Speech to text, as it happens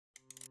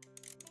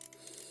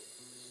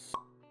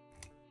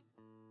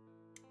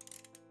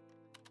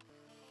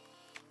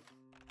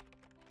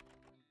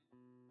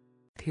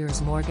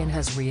Piers Morgan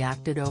has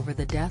reacted over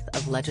the death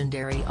of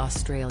legendary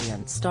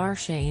Australian star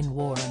Shane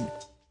Warne.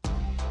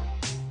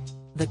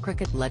 The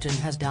cricket legend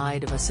has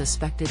died of a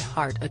suspected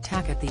heart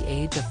attack at the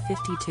age of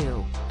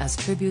 52, as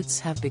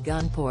tributes have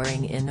begun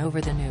pouring in over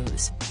the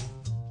news.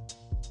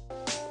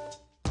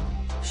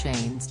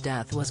 Shane's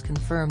death was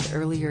confirmed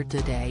earlier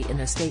today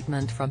in a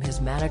statement from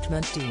his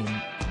management team.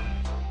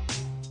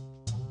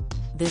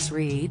 This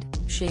read: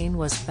 Shane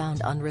was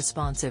found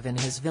unresponsive in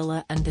his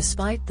villa, and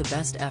despite the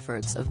best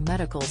efforts of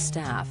medical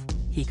staff,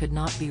 he could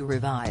not be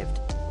revived.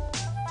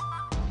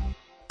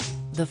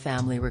 The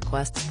family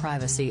requests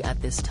privacy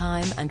at this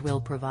time and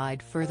will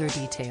provide further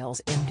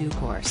details in due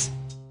course.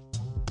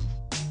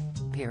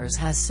 Piers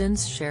has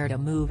since shared a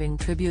moving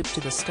tribute to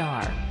the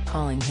star,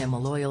 calling him a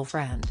loyal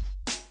friend.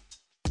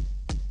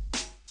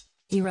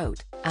 He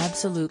wrote,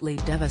 "Absolutely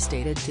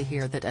devastated to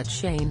hear that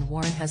Shane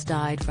Warne has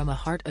died from a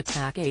heart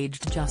attack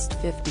aged just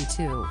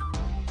 52.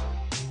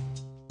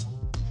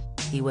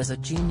 He was a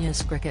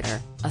genius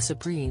cricketer, a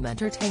supreme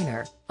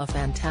entertainer, a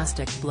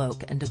fantastic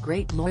bloke and a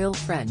great loyal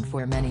friend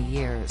for many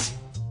years.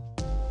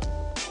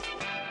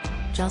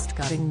 Just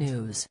gutting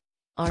news.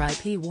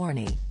 R.I.P.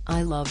 Warnie,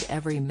 I loved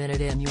every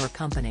minute in your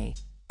company."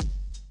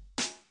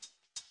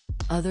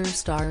 Other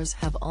stars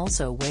have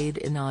also weighed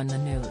in on the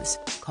news,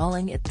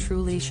 calling it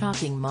truly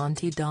shocking.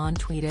 Monty Don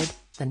tweeted,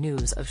 "The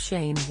news of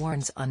Shane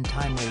Warne's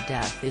untimely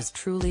death is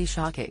truly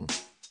shocking.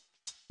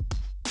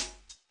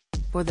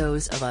 For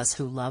those of us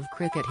who love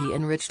cricket, he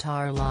enriched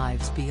our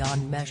lives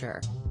beyond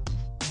measure."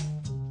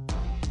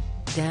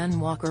 Dan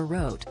Walker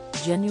wrote,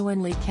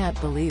 "Genuinely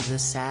can't believe the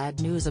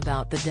sad news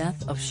about the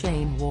death of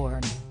Shane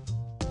Warne.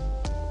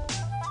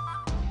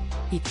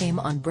 He came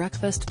on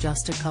breakfast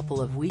just a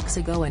couple of weeks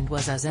ago and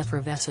was as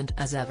effervescent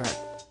as ever.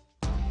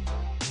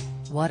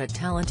 What a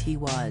talent he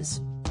was.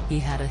 He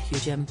had a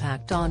huge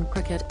impact on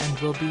cricket and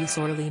will be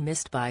sorely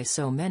missed by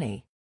so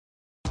many."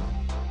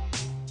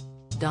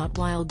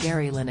 While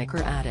Gary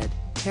Lineker added,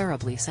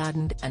 "Terribly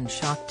saddened and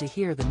shocked to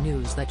hear the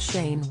news that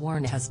Shane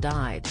Warne has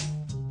died.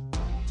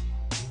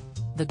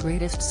 The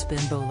greatest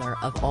spin bowler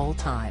of all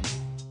time.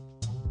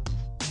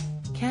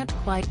 Can't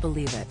quite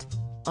believe it.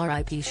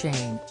 R.I.P.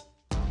 Shane."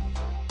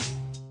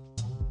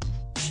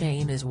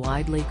 Shane is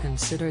widely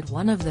considered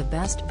one of the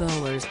best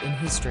bowlers in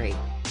history.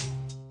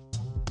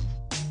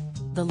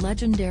 The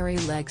legendary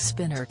leg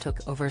spinner took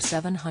over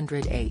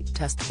 708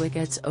 Test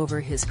wickets over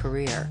his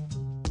career.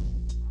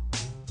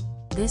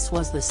 This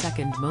was the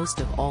second most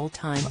of all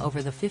time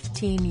over the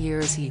 15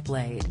 years he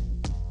played.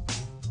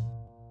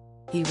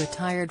 He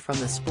retired from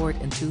the sport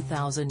in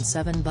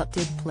 2007 but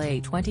did play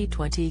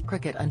 2020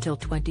 cricket until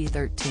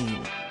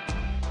 2013.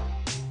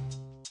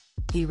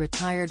 He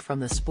retired from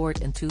the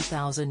sport in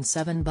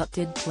 2007 but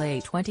did play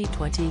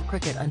 2020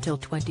 cricket until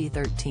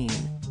 2013.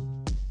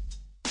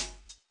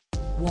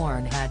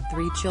 Warne had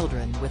 3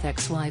 children with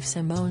ex-wife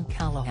Simone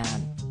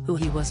Callahan, who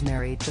he was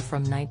married to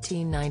from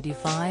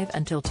 1995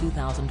 until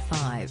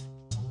 2005.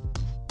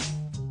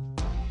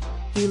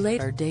 He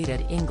later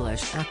dated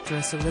English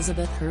actress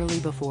Elizabeth Hurley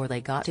before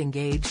they got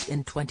engaged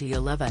in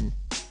 2011.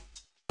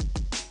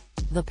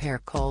 The pair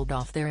called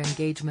off their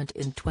engagement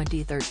in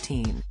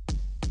 2013.